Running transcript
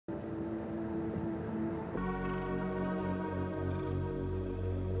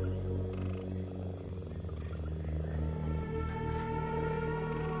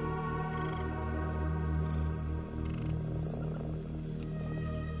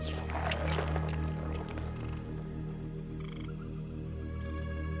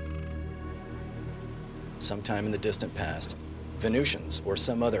sometime in the distant past, Venusians or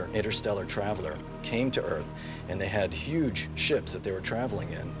some other interstellar traveler came to Earth, and they had huge ships that they were traveling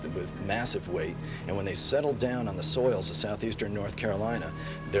in with massive weight, and when they settled down on the soils of southeastern North Carolina,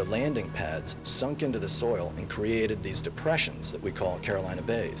 their landing pads sunk into the soil and created these depressions that we call Carolina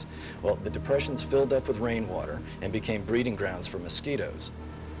Bays. Well, the depressions filled up with rainwater and became breeding grounds for mosquitoes.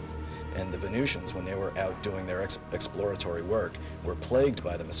 And the Venusians, when they were out doing their exploratory work, were plagued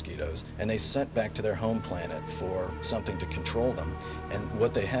by the mosquitoes, and they sent back to their home planet for something to control them. And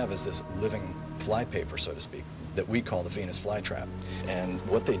what they have is this living flypaper, so to speak, that we call the Venus flytrap. And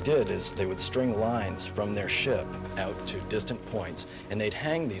what they did is they would string lines from their ship out to distant points, and they'd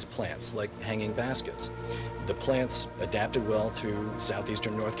hang these plants like hanging baskets. The plants adapted well to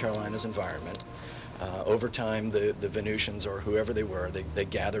southeastern North Carolina's environment. Over time, the Venusians, or whoever they were, they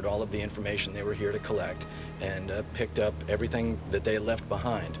gathered all of the information they were here to collect and picked up everything that they left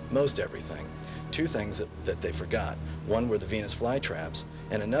behind, most everything. Two things that they forgot. One were the Venus flytraps,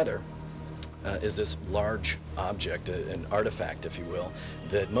 and another is this large object, an artifact, if you will,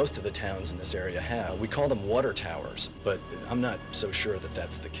 that most of the towns in this area have. We call them water towers, but I'm not so sure that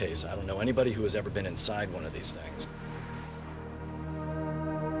that's the case. I don't know anybody who has ever been inside one of these things.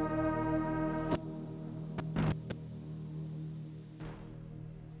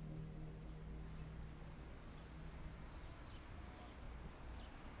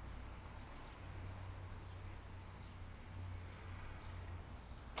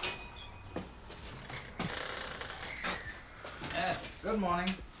 Good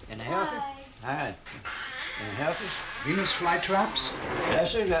morning. Can I help you? Hi. Can I help you? Venus flytraps?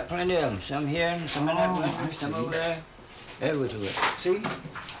 Yes, sir. Got plenty of them. Some here and some in that room, some over there. Everywhere. See?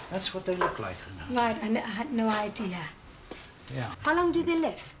 That's what they look like. Right, I had no idea. Yeah. How long do they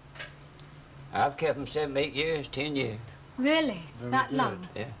live? I've kept them 7, 8 years, 10 years. Really? Very That good. long?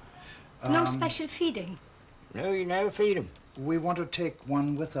 Yeah. No special feeding? No, you never feed them. We want to take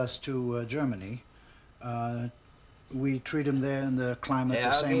one with us to Germany. We treat them there in the climate Yeah, the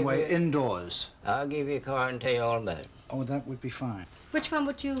I'll same give way, you- indoors. I'll give you a card and tell you all about it. Oh, that would be fine. Which one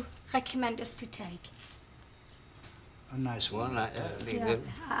would you recommend us to take? A nice one. One like that would be Yeah, good.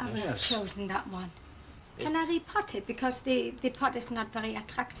 I would have Yes. chosen that one. Can I repot it? Because the pot is not very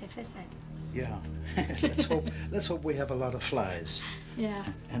attractive, is it? Yeah. let's hope we have a lot of flies Yeah.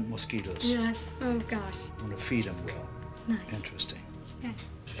 and mosquitoes. Yes. Oh, gosh. Want to feed them well. Nice. Interesting. Yeah.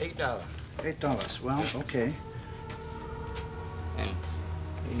 $8. $8. Well, okay. And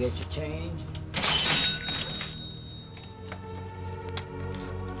you get your change.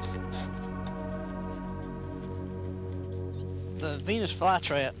 The Venus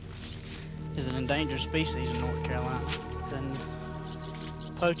flytrap is an endangered species in North Carolina, and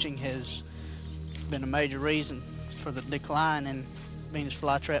poaching has been a major reason for the decline in Venus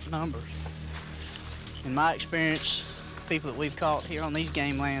flytrap numbers. In my experience, people that we've caught here on these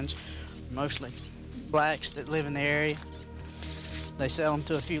game lands are mostly blacks that live in the area. They sell them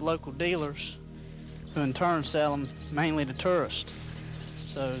to a few local dealers, who in turn sell them mainly to tourists.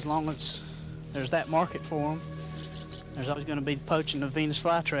 So as long as there's that market for them, there's always going to be poaching of Venus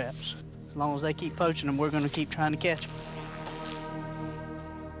flytraps. As long as they keep poaching them, we're going to keep trying to catch them.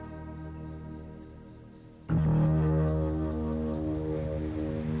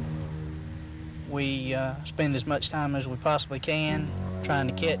 We spend as much time as we possibly can trying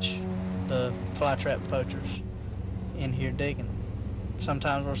to catch the flytrap poachers in here digging.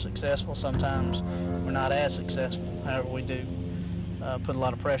 Sometimes we're successful, sometimes we're not as successful. However, we do put a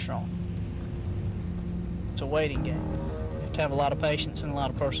lot of pressure on them. It's a waiting game. You have to have a lot of patience and a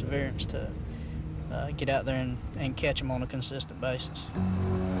lot of perseverance to get out there and catch them on a consistent basis.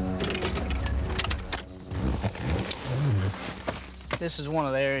 This is one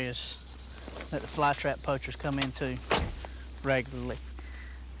of the areas that the flytrap poachers come into regularly.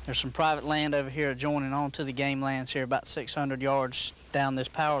 There's some private land over here adjoining onto the game lands here, about 600 yards down this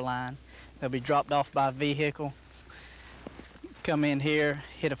power line. They'll be dropped off by a vehicle, come in here,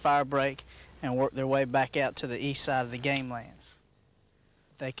 hit a fire break, and work their way back out to the east side of the game lands.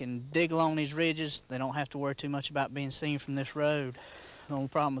 They can dig along these ridges. They don't have to worry too much about being seen from this road. The only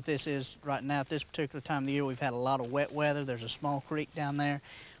problem with this is right now at this particular time of the year we've had a lot of wet weather. There's a small creek down there.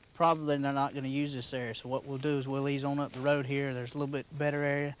 Probably they're not going to use this area, so what we'll do is we'll ease on up the road here. There's a little bit better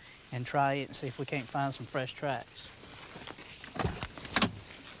area and try it and see if we can't find some fresh tracks.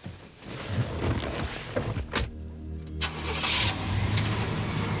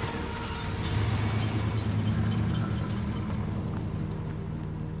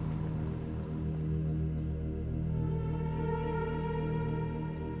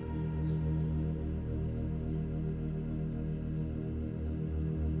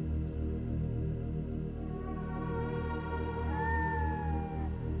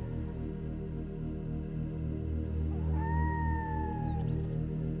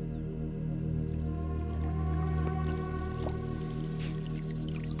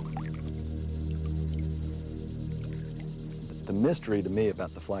 The mystery to me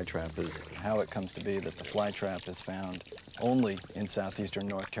about the flytrap is how it comes to be that the flytrap is found only in southeastern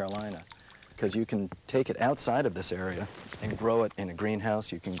North Carolina. Because you can take it outside of this area and grow it in a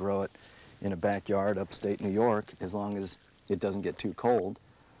greenhouse. You can grow it in a backyard upstate New York as long as it doesn't get too cold.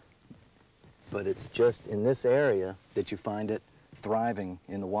 But it's just in this area that you find it thriving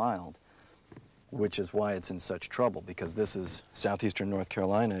in the wild, which is why it's in such trouble, because this is, southeastern North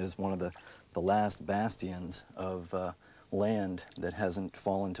Carolina is one of the last bastions of land that hasn't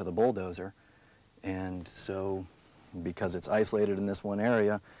fallen to the bulldozer. And so, because it's isolated in this one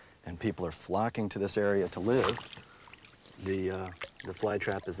area and people are flocking to this area to live, the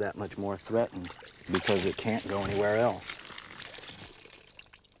flytrap is that much more threatened because it can't go anywhere else.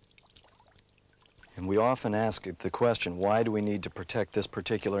 And we often ask the question, why do we need to protect this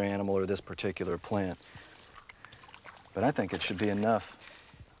particular animal or this particular plant? But I think it should be enough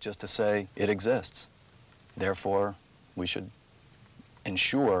just to say it exists. Therefore, we should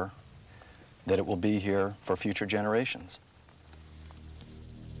ensure that it will be here for future generations.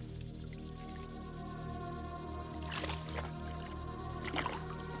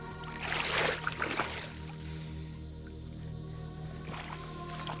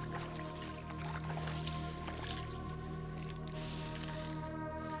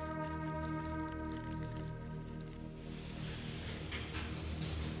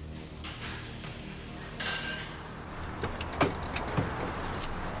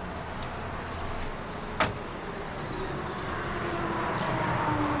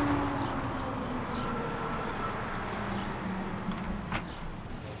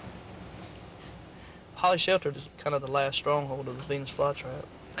 Holly Shelter is kind of the last stronghold of the Venus flytrap.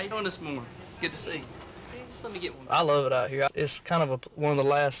 How you doing this morning? Good to see you. Just let me get one. I love it out here. It's kind of one of the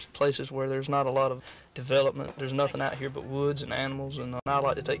last places where there's not a lot of development. There's nothing out here but woods and animals, and I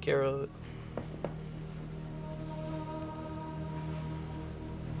like to take care of it.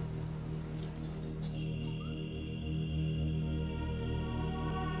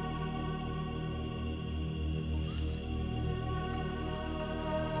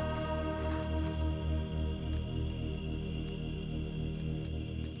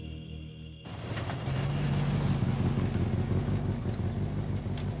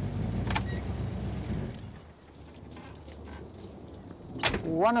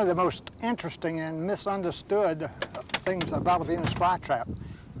 One of the most interesting and misunderstood things about a Venus flytrap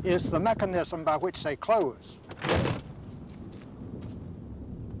is the mechanism by which they close.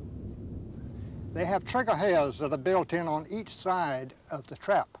 They have trigger hairs that are built in on each side of the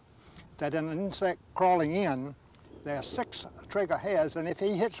trap, that in an insect crawling in, there are 6 trigger hairs, and if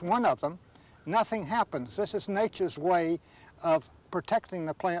he hits one of them, nothing happens. This is nature's way of protecting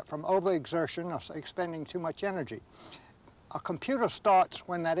the plant from overexertion or expending too much energy. A computer starts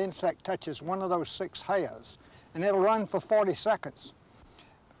when that insect touches one of those 6 hairs, and it'll run for 40 seconds.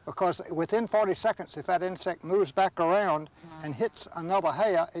 Because within 40 seconds, if that insect moves back around and hits another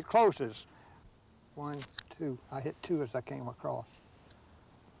hair, it closes. 1, 2, I hit 2 as I came across.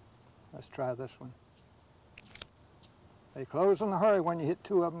 Let's try this one. They close in a hurry when you hit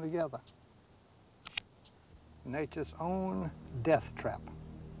 2 of them together. Nature's own death trap.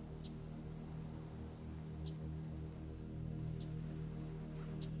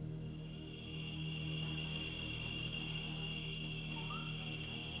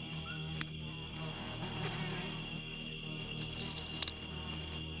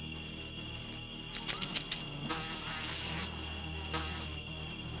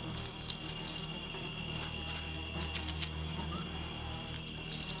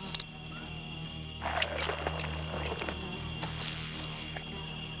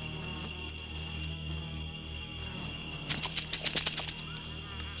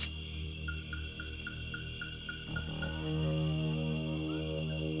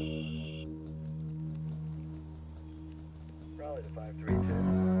 Raleigh to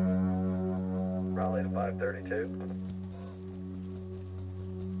 532. Raleigh to 532.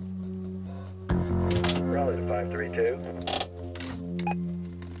 Raleigh to 532.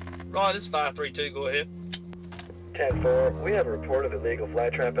 Right, this is 532, go ahead. 10-4, we have a report of illegal fly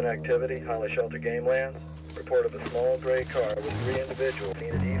trapping activity, Holly Shelter Game Lands. Report of a small gray car with 3 individuals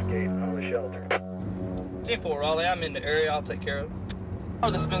seen at Eastgate, Holly Shelter. 10-4, Raleigh, I'm in the area, I'll take care of it.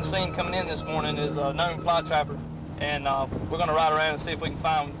 Car that's been seen coming in this morning is a known fly trapper, and we're going to ride around and see if we can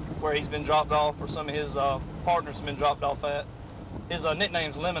find where he's been dropped off or some of his partners have been dropped off at. His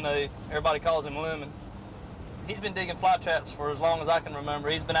nickname's Lemonade. Everybody calls him Lemon. He's been digging fly traps for as long as I can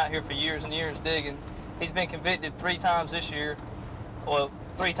remember. He's been out here for years and years digging. He's been convicted 3 times this year, well,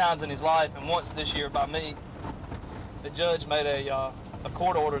 3 times in his life, and once this year by me. The judge made a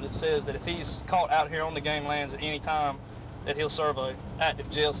court order that says that if he's caught out here on the game lands at any time, that he'll serve an active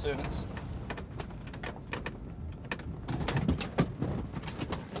jail sentence.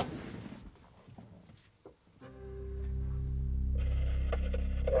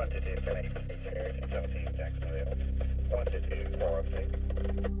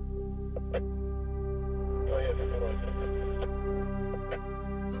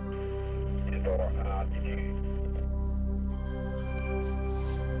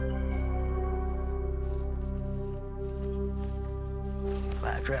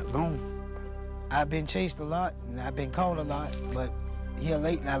 Flytrap gone. I've been chased a lot and I've been caught a lot, but here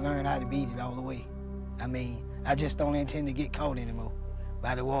lately I learned how to beat it all the way. I mean, I just don't intend to get caught anymore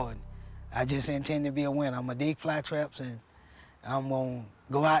by the warden. I just intend to be a winner. I'm gonna dig fly traps and I'm gonna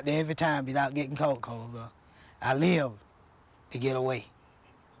go out there every time without getting caught, cause I live to get away.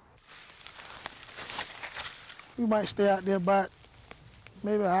 We might stay out there about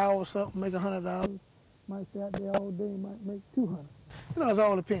maybe an hour or something, make $100. Might stay out there all day, might make $200. You know, it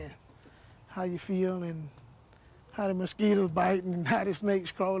all depends how you feel and how the mosquitoes biting and how the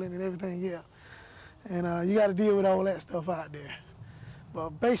snakes crawling and everything else. And you got to deal with all that stuff out there. But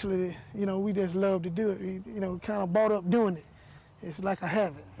basically, you know, we just love to do it. We, you know, kind of brought up doing it. It's like a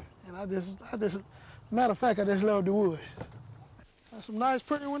habit. And I just, matter of fact, I just love the woods. That's some nice,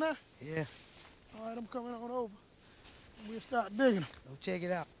 pretty one there? Yeah. All right, I'm coming on over. We'll start digging them. Go check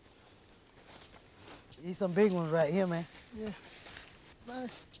it out. These some big ones right here, man. Yeah.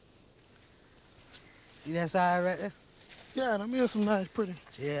 Nice. See that side right there? Yeah, them is some nice, pretty.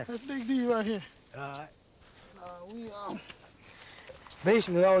 Yeah. Let's dig these right here. All right. We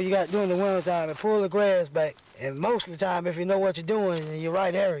Basically, all you got to do in the wintertime is pull the grass back. And most of the time, if you know what you're doing in your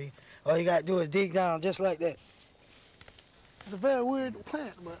right area, all you got to do is dig down just like that. It's a very weird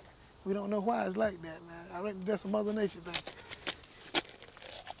plant, but we don't know why it's like that, man. I reckon that's a Mother Nature thing.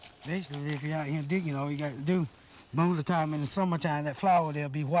 Basically, if you're out here digging, all you got to do, most of the time in the summertime, that flower there'll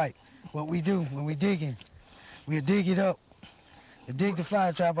be white. What we do when we digging, we'll dig it up, and dig the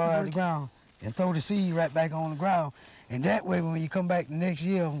fly trap out of the ground, and throw the seed right back on the ground. And that way, when you come back the next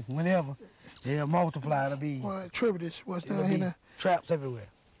year, whenever, they'll multiply. It'll be, well, tributaries, what's down here now? Traps everywhere.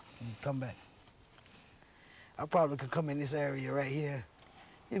 You come back. I probably could come in this area right here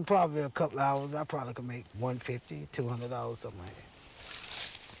in probably a couple hours. I probably could make $150, $200, something like that.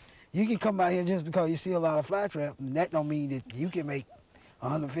 You can come out here just because you see a lot of fly traps, and that don't mean that you can make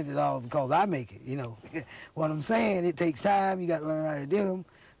 $150 because I make it, you know. What I'm saying, it takes time. You got to learn how to dig them.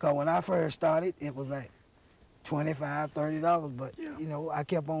 Because when I first started, it was like $25, $30. But, you know, I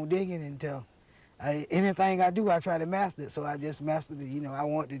kept on digging until anything I do, I try to master it. So I just mastered it. You know, I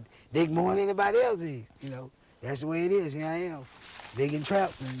want to dig more than anybody else is. You know, that's the way it is. Here I am, digging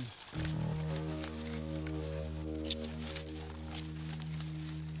traps. And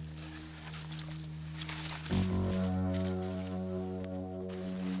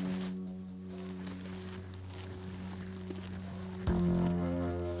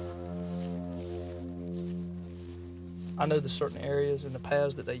I know the certain areas and the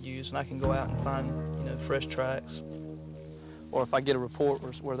paths that they use, and I can go out and find, you know, fresh tracks. Or if I get a report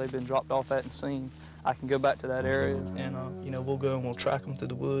where they've been dropped off at and seen, I can go back to that area and, you know, we'll go and we'll track them through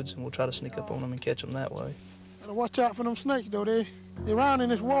the woods and we'll try to sneak up on them and catch them that way. Gotta watch out for them snakes, though. They around in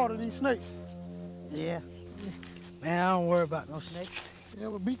this water, these snakes. yeah. Man, I don't worry about no snakes. Yeah,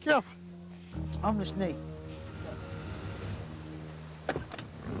 but be careful. I'm the snake.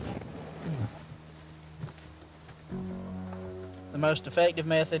 The most effective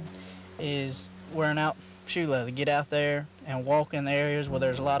method is wearing out shoe leather. Get out there and walk in the areas where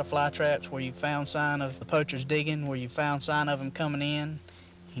there's a lot of fly traps, where you found sign of the poachers digging, where you found sign of them coming in.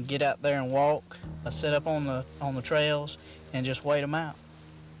 And get out there and walk, set up on the trails, and just wait them out.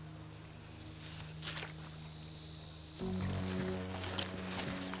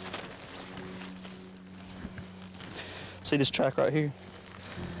 See this track right here?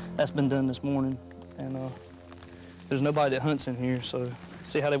 That's been done this morning, and there's nobody that hunts in here, so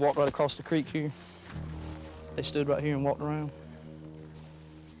see how they walked right across the creek here? They stood right here and walked around.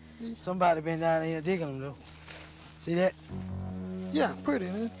 Somebody been down here digging them, though. See that? Yeah, pretty,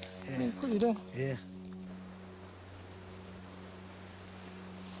 man. Yeah. Pretty, though. Yeah.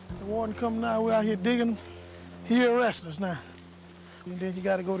 The warden come now, we're out here digging them. He arrests us now. And then you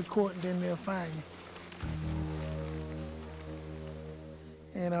gotta go to court and then they'll fine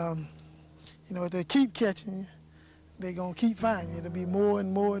you. And, you know, if they keep catching you, they're gonna keep fining you. It'll be more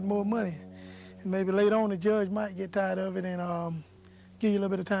and more and more money. And maybe later on the judge might get tired of it and give you a little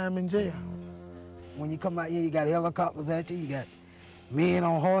bit of time in jail. When you come out here, you got helicopters at you, you got men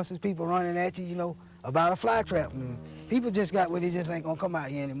on horses, people running at you, you know, about a fly trap. And people just got where they just ain't gonna come out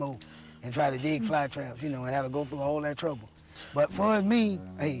here anymore and try to dig fly traps, you know, and have to go through all that trouble. But for me,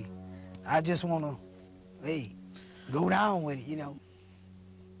 hey, I just want to, hey, go down with it, you know.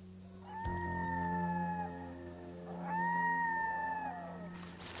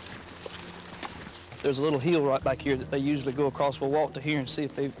 There's a little hill right back here that they usually go across. We'll walk to here and see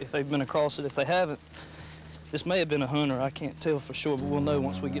if they've been across it. If they haven't, this may have been a hunter. I can't tell for sure, but we'll know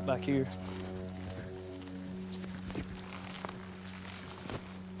once we get back here.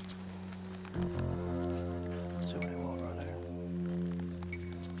 See where they walk right there.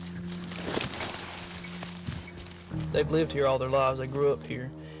 They've lived here all their lives. They grew up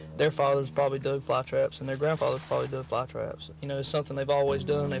here. Their fathers probably dug fly traps, and their grandfathers probably dug fly traps. You know, it's something they've always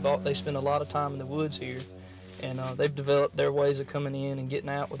done. They spend a lot of time in the woods here, and they've developed their ways of coming in and getting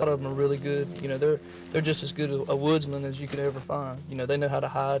out. A lot of them are really good. You know, they're just as good a woodsman as you could ever find. You know, they know how to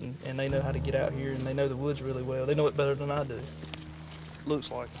hide, and they know how to get out here, and they know the woods really well. They know it better than I do.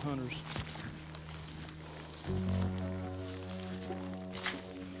 Looks like hunters.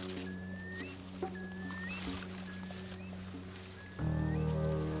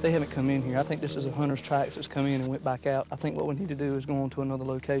 They haven't come in here. I think this is a hunter's tracks that's come in and went back out. I think what we need to do is go on to another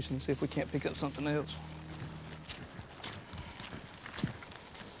location and see if we can't pick up something else.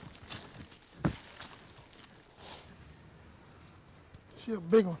 She a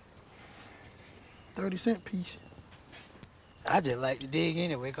big one. 30-cent piece. I just like to dig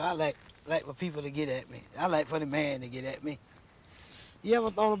anyway, 'cause I like for people to get at me. I like for the man to get at me. You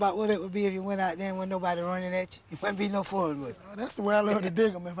ever thought about what it would be if you went out there and wasn't nobody running at you? It wouldn't be no fun, would it? That's the way I love to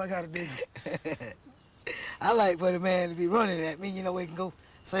dig them if I got to dig them. I like for the man to be running at me. You know, we can go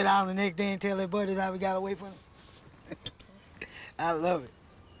sit down the next day and tell their buddies how we got away from them. I love it.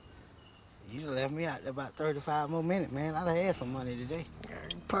 You done left me out there about 35 more minutes, man. I'd have had some money today. Yeah,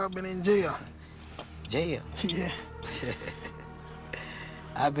 you probably been in jail. Jail? Yeah.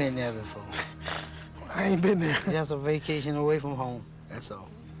 I've been there before. I ain't been there. Just a vacation away from home, that's all.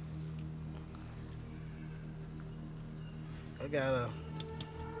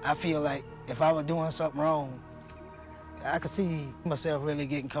 I feel like if I was doing something wrong, I could see myself really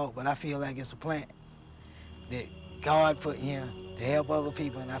getting caught, but I feel like it's a plant that God put here to help other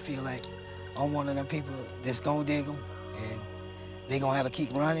people, and I feel like I'm one of them people that's gonna dig them, and they gonna have to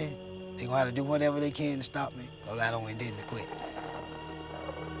keep running. They gonna have to do whatever they can to stop me, because I don't intend to quit.